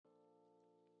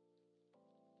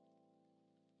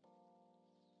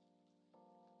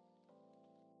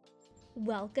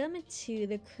Welcome to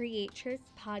the Creatress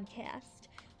Podcast.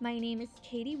 My name is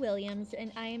Katie Williams,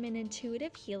 and I am an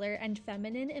intuitive healer and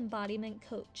feminine embodiment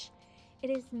coach.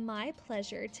 It is my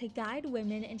pleasure to guide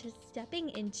women into stepping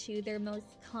into their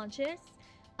most conscious,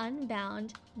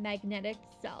 unbound, magnetic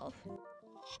self.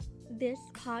 This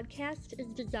podcast is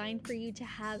designed for you to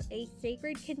have a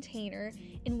sacred container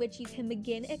in which you can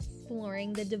begin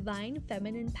exploring the divine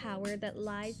feminine power that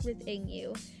lies within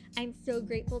you. I'm so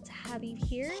grateful to have you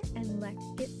here, and let's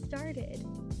get started.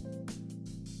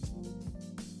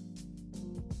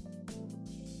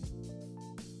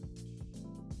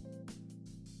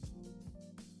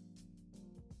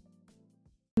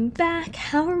 I'm back.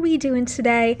 How are we doing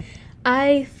today?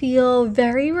 I feel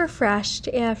very refreshed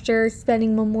after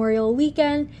spending Memorial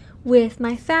Weekend with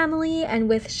my family and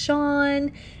with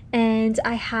Sean, and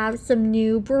I have some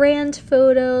new brand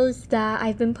photos that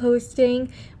I've been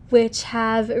posting which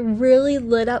have really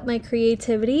lit up my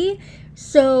creativity.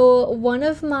 So one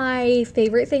of my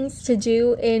favorite things to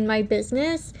do in my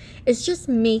business is just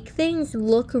make things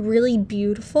look really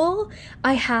beautiful.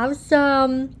 I have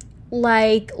some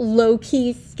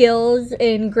low-key skills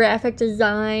in graphic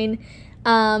design.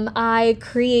 I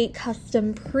create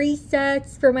custom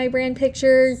presets for my brand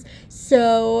pictures,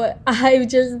 so I've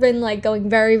just been going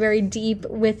very, very deep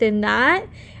within that,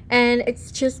 and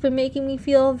it's just been making me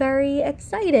feel very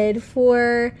excited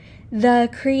for the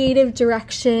creative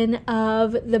direction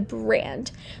of the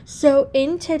brand. So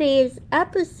in today's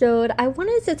episode, I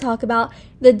wanted to talk about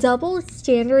the double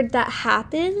standard that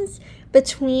happens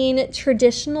between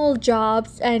traditional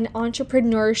jobs and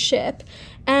entrepreneurship.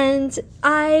 And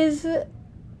I've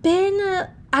been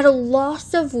at a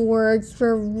loss of words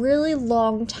for a really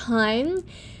long time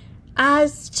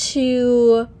as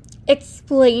to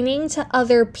explaining to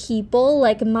other people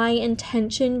my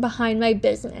intention behind my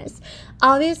business.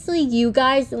 Obviously, you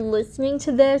guys listening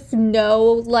to this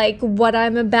know what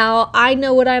I'm about. I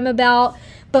know what I'm about.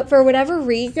 But for whatever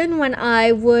reason, when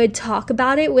I would talk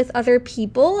about it with other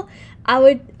people, I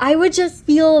would just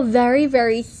feel very,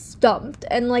 very stumped,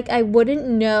 and I wouldn't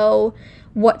know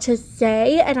what to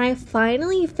say, and I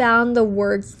finally found the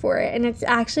words for it, and it's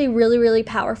actually really, really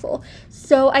powerful.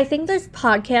 So I think this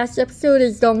podcast episode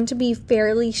is going to be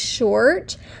fairly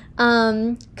short,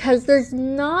 because there's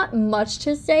not much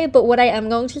to say, but what I am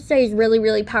going to say is really,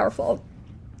 really powerful.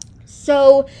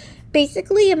 So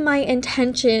basically, my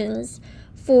intentions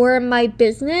for my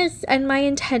business and my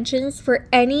intentions for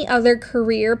any other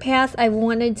career path I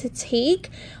wanted to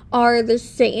take are the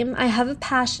same. I have a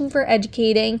passion for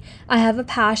educating. I have a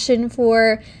passion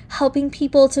for helping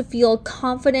people to feel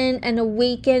confident and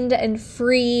awakened and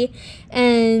free.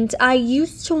 And I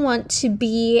used to want to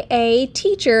be a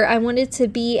teacher. I wanted to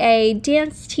be a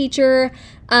dance teacher.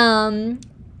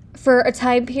 For a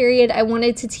time period, I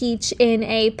wanted to teach in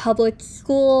a public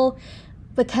school,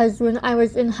 because when I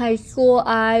was in high school,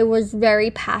 I was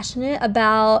very passionate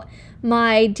about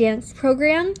my dance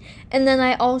program. And then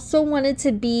I also wanted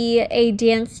to be a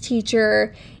dance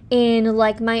teacher in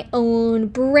my own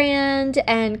brand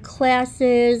and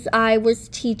classes. I was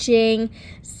teaching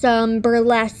some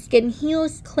burlesque and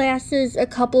heels classes a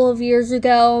couple of years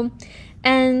ago.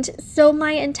 And so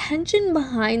my intention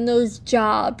behind those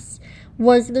jobs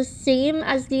was the same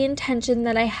as the intention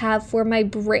that I have for my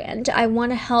brand. I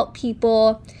want to help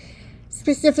people,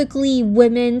 specifically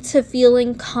women, to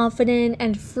feeling confident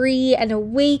and free and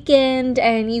awakened.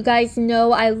 And you guys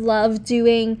know I love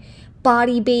doing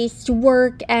body-based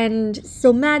work and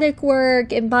somatic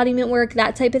work, embodiment work,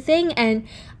 that type of thing. And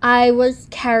I was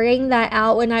carrying that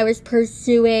out when I was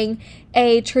pursuing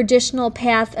a traditional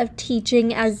path of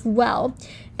teaching as well.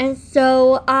 And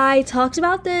so I talked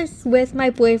about this with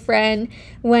my boyfriend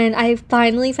when I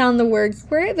finally found the words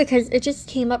for it, because it just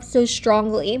came up so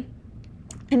strongly.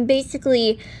 And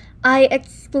basically, I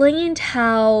explained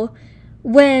how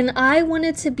when I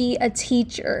wanted to be a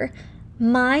teacher,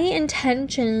 my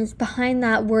intentions behind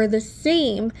that were the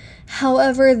same.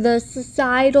 However, the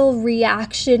societal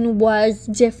reaction was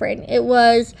different. It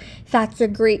was, that's a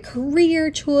great career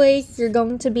choice. You're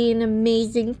going to be an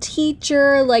amazing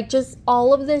teacher. Just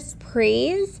all of this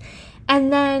praise.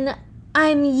 And then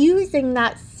I'm using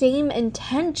that same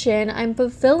intention. I'm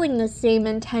fulfilling the same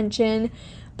intention,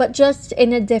 but just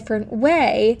in a different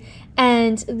way.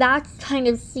 And that's kind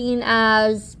of seen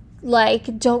as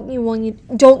don't you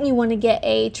want to get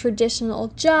a traditional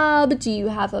job? Do you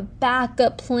have a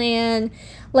backup plan?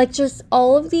 Just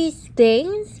all of these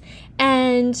things.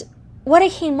 And what I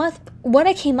came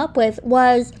up with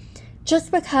was,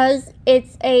 just because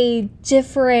it's a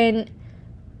different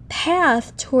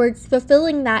path towards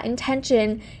fulfilling that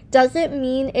intention doesn't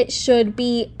mean it should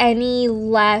be any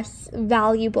less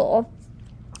valuable.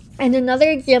 And another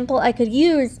example I could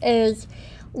use is,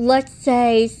 let's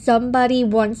say somebody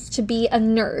wants to be a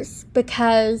nurse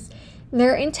because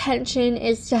their intention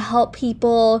is to help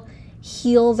people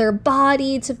heal their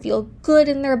body, to feel good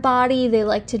in their body. They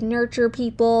like to nurture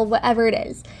people, whatever it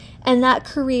is. And that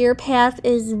career path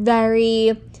is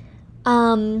very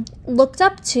looked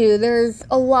up to. There's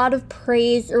a lot of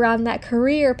praise around that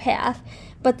career path.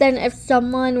 But then if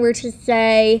someone were to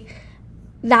say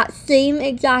that same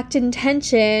exact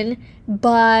intention,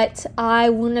 but I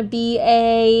want to be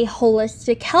a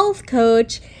holistic health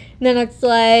coach, then it's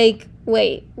like,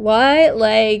 wait, what?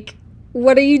 Like,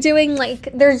 what are you doing? Like,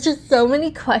 there's just so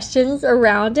many questions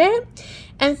around it.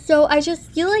 And so I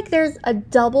just feel like there's a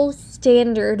double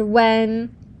standard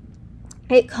when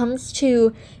it comes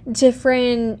to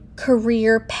different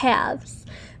career paths.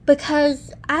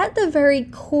 Because at the very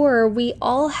core, we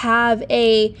all have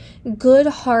a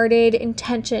good-hearted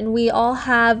intention. We all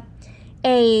have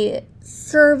a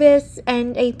service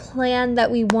and a plan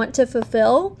that we want to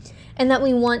fulfill and that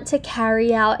we want to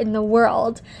carry out in the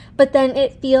world. But then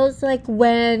it feels like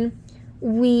when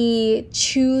we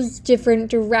choose different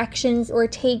directions or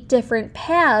take different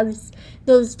paths,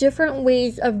 those different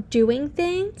ways of doing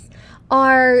things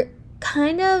are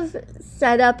kind of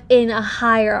set up in a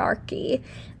hierarchy.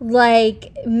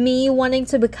 Like, me wanting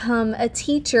to become a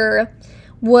teacher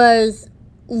was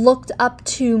looked up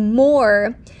to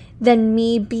more than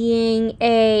me being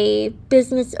a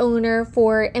business owner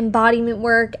for embodiment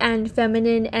work and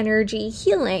feminine energy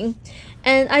healing.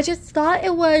 And I just thought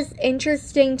it was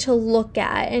interesting to look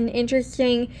at and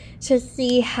interesting to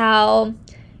see how,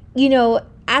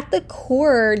 at the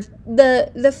core,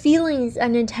 the feelings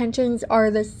and intentions are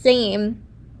the same.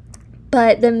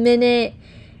 But the minute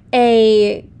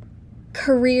a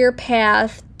career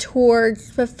path towards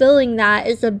fulfilling that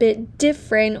is a bit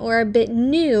different or a bit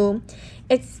new,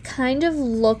 it's kind of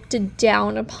looked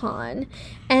down upon.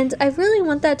 And I really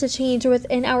want that to change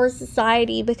within our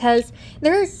society, because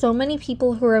there are so many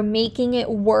people who are making it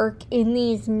work in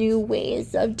these new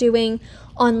ways of doing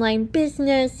online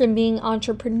business and being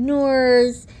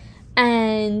entrepreneurs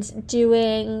and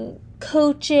doing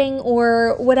coaching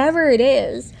or whatever it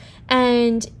is.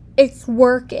 And it's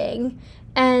working.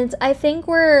 And I think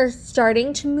we're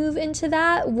starting to move into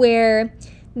that, where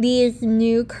these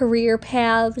new career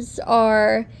paths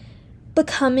are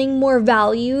becoming more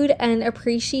valued and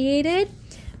appreciated.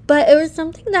 But it was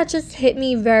something that just hit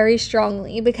me very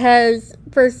strongly, because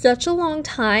for such a long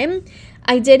time,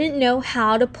 I didn't know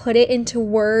how to put it into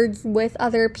words with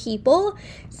other people.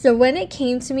 So when it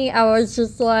came to me, I was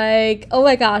just like, oh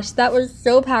my gosh, that was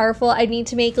so powerful. I need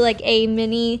to make like a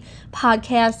mini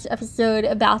podcast episode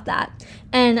about that.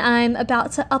 And I'm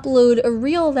about to upload a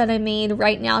reel that I made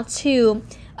right now too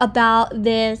about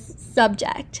this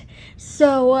subject.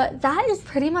 So that is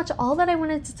pretty much all that I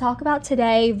wanted to talk about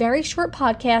today. Very short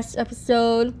podcast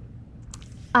episode.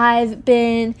 I've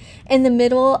been in the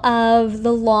middle of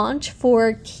the launch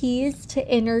for Keys to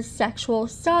Inner Sexual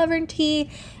Sovereignty,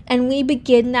 and we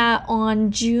begin that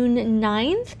on June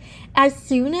 9th. As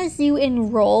soon as you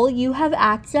enroll, you have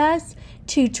access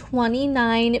to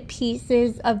 29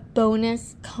 pieces of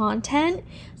bonus content.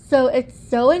 So it's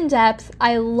so in-depth.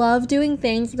 I love doing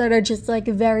things that are just like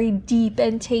very deep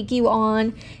and take you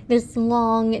on this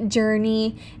long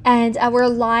journey. And our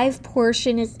live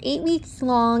portion is 8 weeks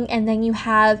long, and then you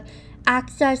have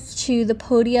access to the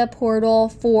Podia portal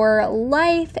for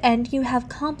life, and you have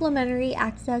complimentary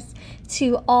access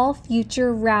to all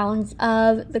future rounds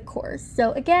of the course.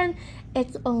 So again,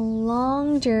 it's a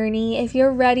long journey. If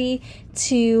you're ready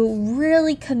to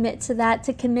really commit to that,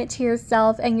 to commit to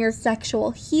yourself and your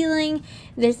sexual healing,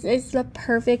 this is the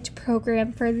perfect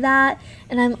program for that.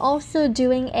 And I'm also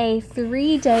doing a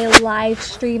 3-day live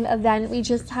stream event. We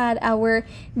just had our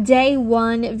day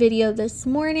 1 video this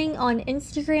morning on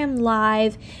Instagram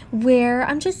Live, where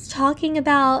I'm just talking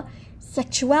about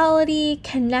sexuality,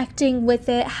 connecting with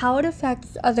it, how it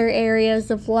affects other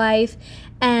areas of life,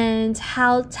 and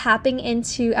how tapping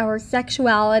into our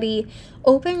sexuality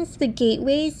opens the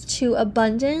gateways to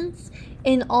abundance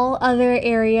in all other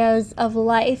areas of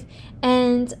life.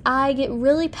 And I get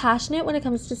really passionate when it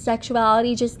comes to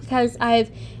sexuality, just because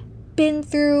I've been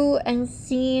through and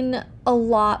seen a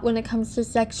lot when it comes to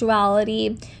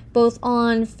sexuality, both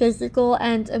on physical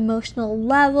and emotional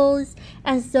levels.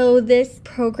 And so this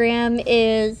program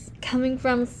is coming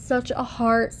from such a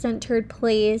heart-centered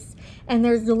place, and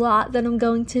there's a lot that I'm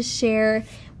going to share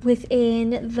within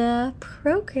the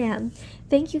program.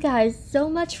 Thank you guys so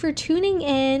much for tuning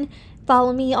in.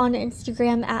 Follow me on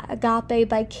Instagram at Agape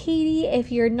by Katie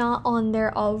if you're not on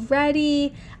there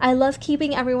already. I love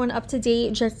keeping everyone up to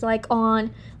date, just like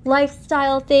on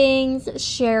lifestyle things,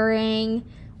 sharing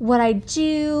what I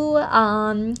do,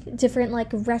 different like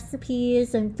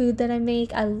recipes and food that I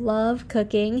make. I love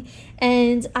cooking,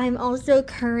 and I'm also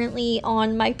currently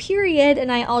on my period,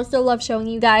 and I also love showing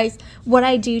you guys what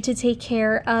I do to take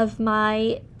care of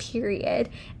my period,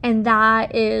 and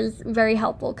that is very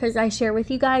helpful because I share with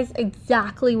you guys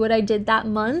exactly what I did that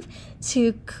month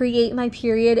to create my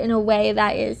period in a way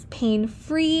that is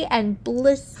pain-free and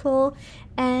blissful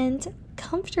and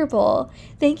comfortable.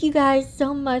 Thank you guys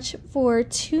so much for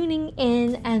tuning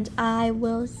in, and I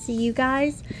will see you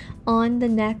guys on the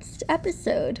next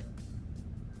episode.